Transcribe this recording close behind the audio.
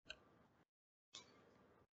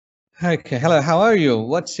Okay, hello, how are you?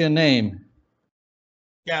 What's your name?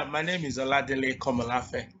 Yeah, my name is Oladele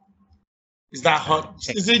Komolafe. Is that hot?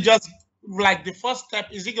 Okay. Is it just like the first step?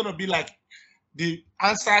 Is it gonna be like the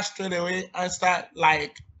answer straight away? Answer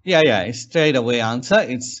like Yeah, it's straight away answer.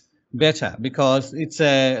 It's better because it's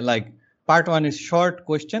a like part one is short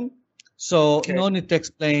question, so okay, no need to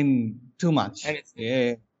explain too much. anything?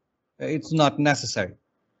 Yeah, it's not necessary.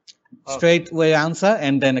 Okay, Straight away answer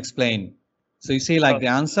and then explain. So you see like okay,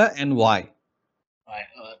 the answer and why. right,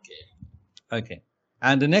 okay, Okay.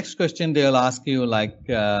 And the next question they'll ask you like,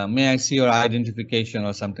 may I see your identification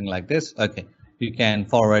or something like this? Okay. You can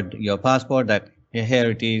forward your passport that "Yeah, here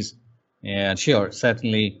it is. Yeah, sure,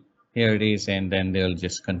 certainly here it is. And then they'll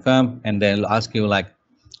just confirm and they'll ask you like,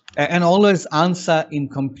 and always answer in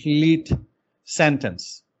complete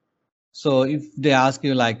sentence. So if they ask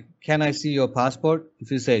you like, can I see your passport?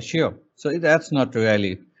 If you say sure, so that's not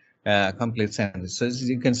really a complete sentence. So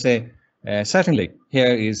you can say, certainly,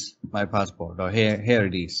 here is my passport, or here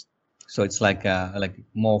it is. So it's like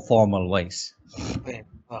more formal ways. yeah,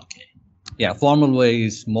 okay, Yeah, formal way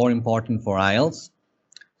is more important for IELTS.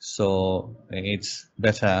 So it's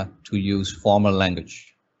better to use formal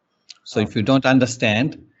language. So if you okay, don't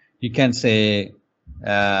understand, you can say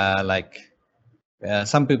like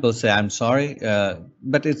some people say I'm sorry,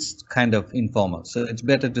 but it's kind of informal. So it's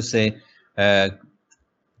better to say,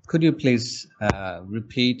 could you please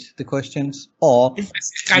repeat the questions? Or If I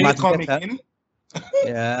say, can you much come better, again?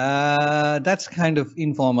 that's kind of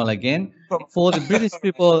informal again. For the British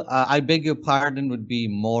people, I beg your pardon would be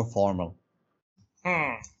more formal.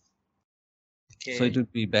 Hmm, So it okay,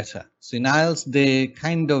 would be better. So in IELTS, they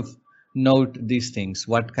kind of note these things.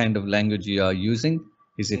 What kind of language you are using?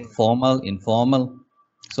 Is it hmm, formal, informal?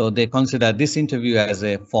 So they consider this interview as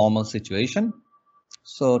a formal situation.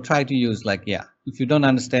 So try to use like, yeah, if you don't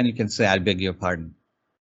understand, you can say, I beg your pardon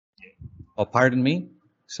or pardon me.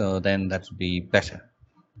 So then that would be better.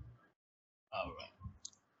 all right.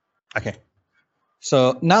 Okay.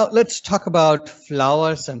 So now let's talk about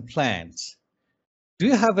flowers and plants. Do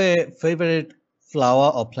you have a favorite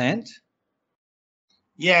flower or plant?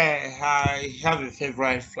 Yeah, I have a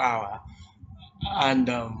favorite flower, and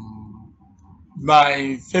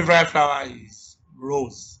my favorite flower is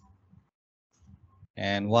rose.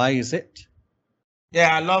 And why is it?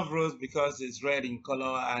 Yeah, I love rose because it's red in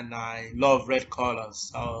color and I love red colors.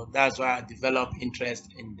 So that's why I developed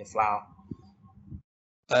interest in the flower.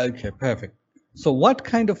 Okay, perfect. So what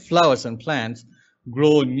kind of flowers and plants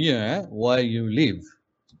grow near where you live?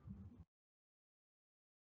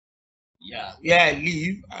 Yeah, where I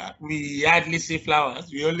live, we hardly see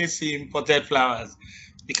flowers. We only see imported flowers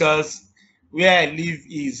because where I live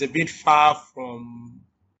is a bit far from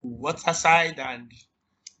water side and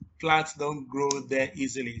plants don't grow there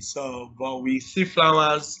easily. So, but we see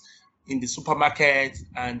flowers in the supermarket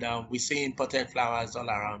and we see imported flowers all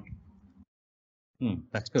around.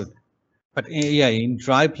 That's good. But yeah, in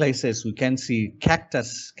dry places, we can see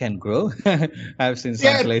cactus can grow. I've seen some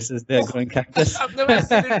Yeah, places they're growing cactus. I've never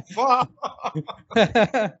seen it before.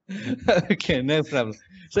 Okay, no problem.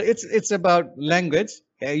 So it's about language.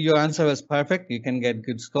 Your answer was perfect. You can get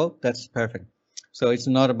good score. That's perfect. So it's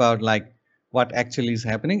not about like what actually is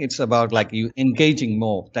happening. It's about like you engaging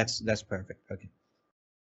more. That's perfect. Okay.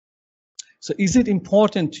 So is it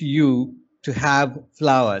important to you to have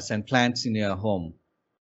flowers and plants in your home?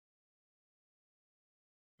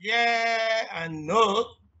 Yeah, and no.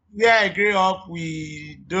 Where I grew up,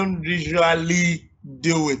 we don't usually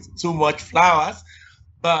deal with too much flowers.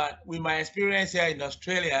 But with my experience here in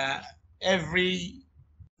Australia, everywhere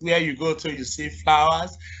you go to, you see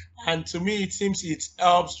flowers. And to me, it seems it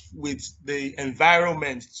helps with the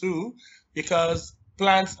environment too, because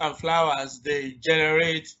plants and flowers, they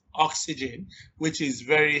generate oxygen, which is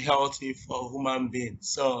very healthy for human beings.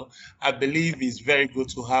 So I believe it's very good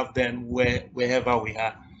to have them wherever we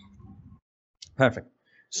are. Perfect.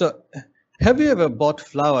 So have you ever bought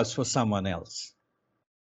flowers for someone else?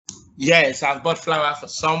 Yes, I've bought flower for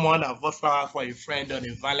someone. I've bought flower for a friend on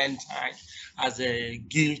a Valentine as a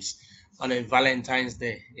gift on a Valentine's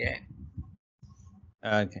Day. Yeah.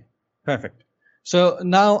 Okay, perfect. So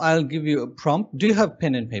now I'll give you a prompt. Do you have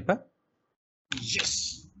pen and paper?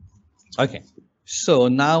 Yes. Okay. So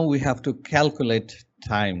now we have to calculate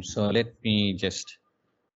time. So let me just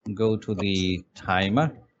go to the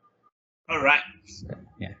timer. All right.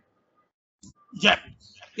 Yeah. Yeah.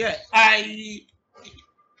 Yeah. I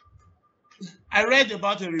read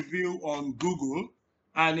about a review on Google,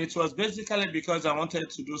 and it was basically because I wanted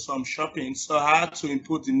to do some shopping. So I had to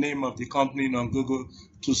input the name of the company on Google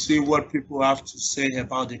to see what people have to say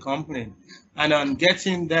about the company. And on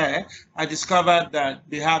getting there, I discovered that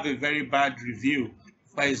they have a very bad review.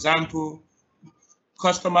 For example,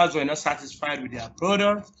 customers were not satisfied with their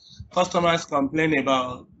product. Customers complained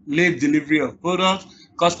about late delivery of products.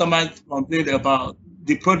 Customers complained about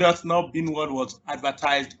the product not being what was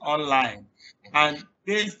advertised online. And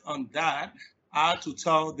based on that, I had to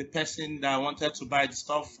tell the person that I wanted to buy the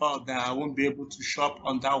stuff for that I won't be able to shop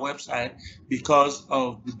on that website because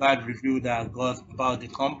of the bad review that I got about the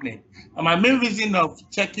company. And my main reason of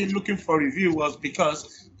looking for review was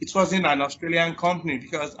because it wasn't an Australian company,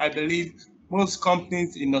 because I believe most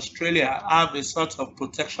companies in Australia have a sort of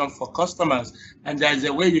protection for customers, and there's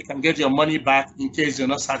a way you can get your money back in case you're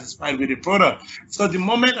not satisfied with the product. So the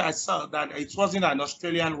moment I saw that it wasn't an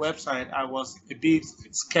Australian website, I was a bit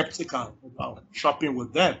skeptical about shopping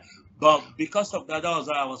with them. But because of that, that was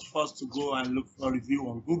why I was forced to go and look for a review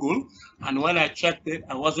on Google. And when I checked it,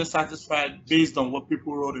 I wasn't satisfied based on what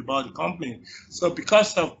people wrote about the company. So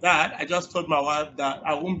because of that, I just told my wife that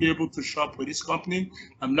I won't be able to shop with this company.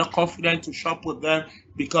 I'm not confident to shop with them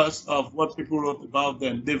because of what people wrote about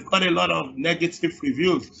them. They've got a lot of negative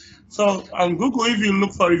reviews. So on Google, if you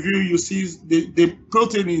look for review, you see they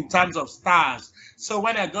put it in terms of stars. So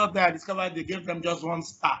when I got there, I discovered they gave them just 1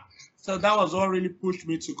 star. So that was what really pushed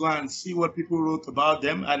me to go and see what people wrote about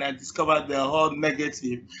them, and I discovered they're all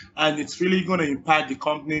negative, and it's really going to impact the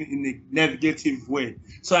company in a negative way.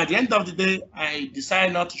 So at the end of the day, I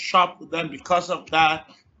decided not to shop with them because of that,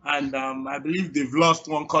 and I believe they've lost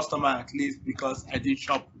 1 customer at least because I did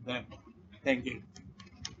shop with them. Thank you.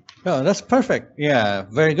 Oh, that's perfect. Yeah,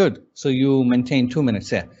 very good. So you maintain 2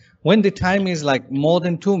 minutes. Yeah. When the time is like more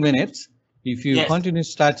than 2 minutes, if you Yes.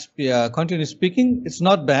 continue speaking, it's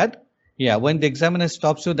not bad. Yeah, when the examiner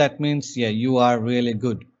stops you, that means, yeah, you are really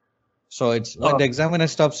good. So it's when the examiner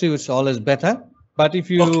stops you, it's always better. But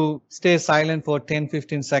if you stay silent for 10,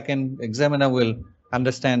 15 seconds, examiner will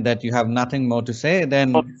understand that you have nothing more to say.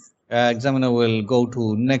 Then examiner will go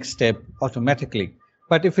to next step automatically.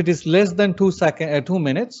 But if it is less than 2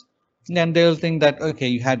 minutes, then they'll think that, okay,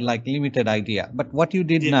 you had like limited idea. But what you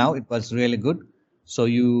did now, it was really good. So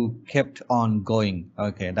you kept on going.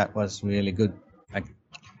 Okay, that was really good.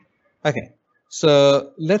 Okay,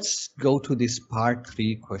 so let's go to this part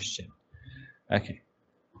 3 question. Okay,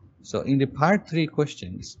 so in the part 3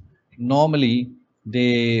 questions, normally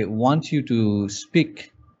they want you to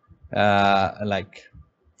speak like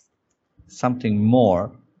something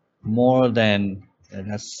more than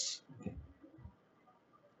that's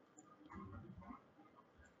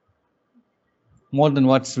more than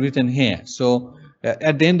what's written here. So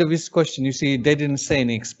at the end of this question, you see they didn't say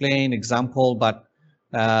any explain example, but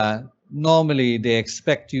normally they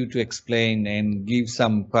expect you to explain and give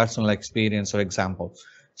some personal experience or example.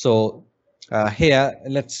 So here,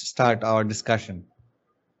 let's start our discussion.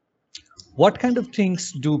 What kind of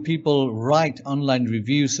things do people write online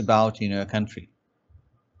reviews about in your country?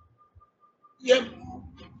 Yeah,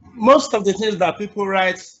 most of the things that people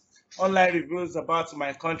write online reviews about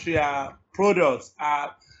my country are products,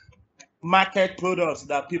 are market products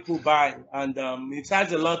that people buy, and it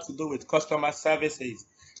has a lot to do with customer services.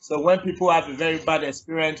 So when people have a very bad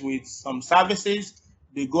experience with some services,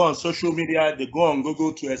 they go on social media, they go on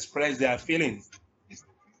Google to express their feelings.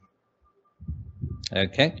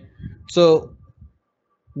 Okay, so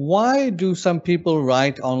why do some people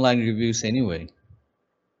write online reviews anyway?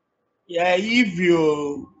 Yeah, if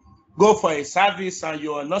you go for a service and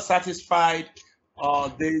you are not satisfied,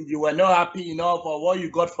 or you were not happy enough, or what you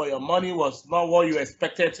got for your money was not what you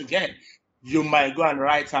expected to get, you might go and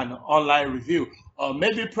write an online review. Or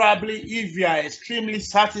maybe probably if you are extremely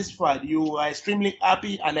satisfied, you are extremely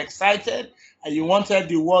happy and excited, and you wanted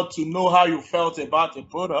the world to know how you felt about the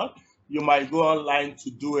product, you might go online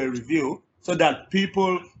to do a review so that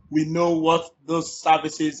people will know what those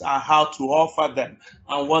services are, how to offer them,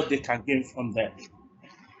 and what they can gain from them.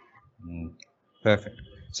 Perfect.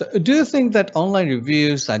 So do you think that online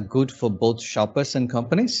reviews are good for both shoppers and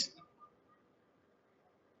companies?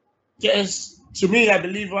 Yes, to me, I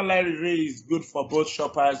believe online review is good for both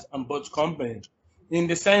shoppers and both companies, in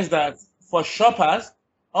the sense that for shoppers,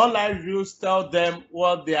 online reviews tell them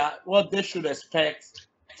what they should expect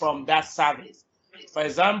from that service. For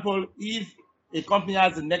example, if a company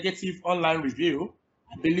has a negative online review,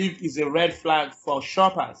 I believe is a red flag for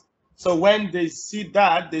shoppers. So when they see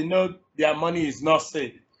that, they know their money is not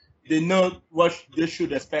safe. They know what they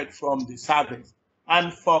should expect from the service.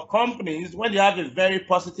 And for companies, when they have a very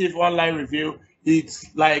positive online review, it's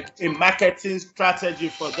like a marketing strategy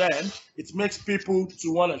for them. It makes people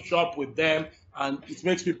to want to shop with them, and it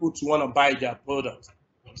makes people to want to buy their product.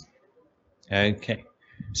 Okay,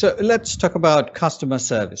 so let's talk about customer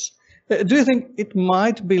service. Do you think it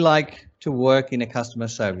might be like to work in a customer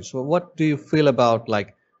service? Well, what do you feel about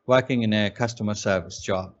like working in a customer service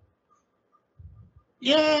job?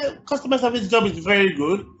 Yeah, customer service job is very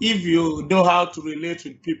good if you know how to relate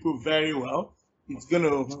with people very well. It's going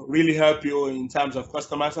to really help you in terms of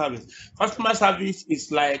customer service. Customer service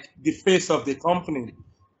is like the face of the company.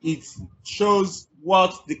 It shows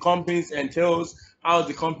what the company entails, how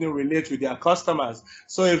the company relates with their customers.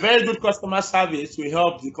 So a very good customer service will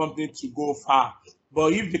help the company to go far.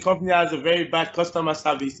 But if the company has a very bad customer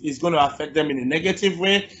service, it's going to affect them in a negative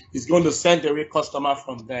way. It's going to send away customer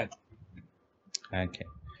from them. Okay.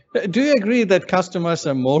 Do you agree that customers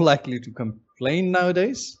are more likely to complain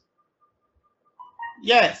nowadays?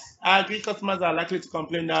 Yes, I agree customers are likely to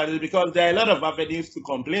complain nowadays because there are a lot of avenues to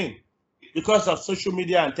complain. Because of social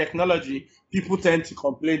media and technology, people tend to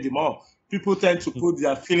complain the more. People tend to put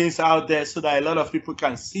their feelings out there so that a lot of people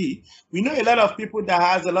can see. We know a lot of people that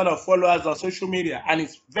has a lot of followers on social media, and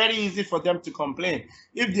it's very easy for them to complain.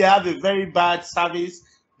 If they have a very bad service,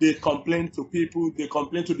 they complain to people, they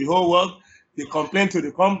complain to the whole world, they complain to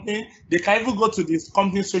the company. They can even go to this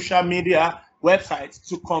company's social media website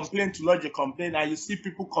to complain, to lodge a complaint, and you see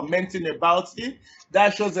people commenting about it.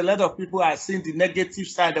 That shows a lot of people are seeing the negative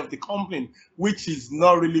side of the company, which is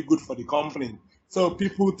not really good for the company. So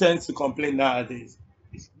people tend to complain nowadays.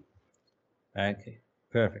 Okay,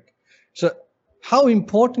 perfect. So, how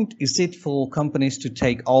important is it for companies to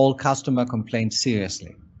take all customer complaints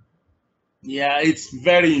seriously? Yeah, it's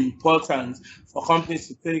very important for companies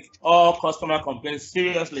to take all customer complaints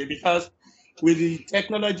seriously because with the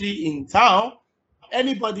technology in town,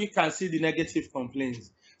 anybody can see the negative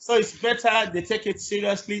complaints. So it's better they take it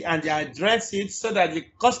seriously and they address it so that the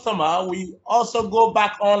customer will also go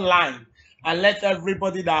back online and let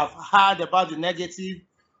everybody that have heard about the negative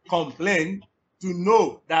complaint to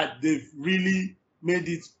know that they've really made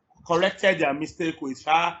it, corrected their mistake with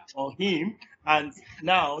her or him, and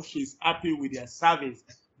now she's happy with their service.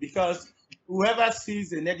 Because whoever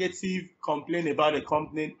sees a negative complaint about a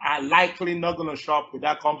company are likely not going to shop with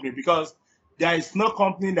that company because there is no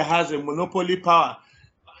company that has a monopoly power.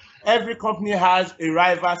 Every company has a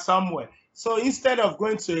rival somewhere. So instead of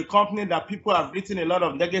going to a company that people have written a lot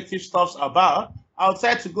of negative stuff about, I'll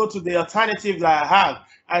try to go to the alternative that I have.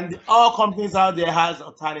 And all companies out there has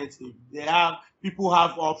alternative. They have people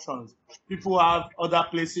have options. People have other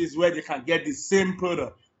places where they can get the same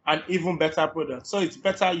product and even better product. So it's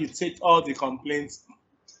better you take all the complaints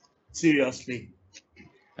seriously.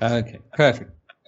 Okay, perfect.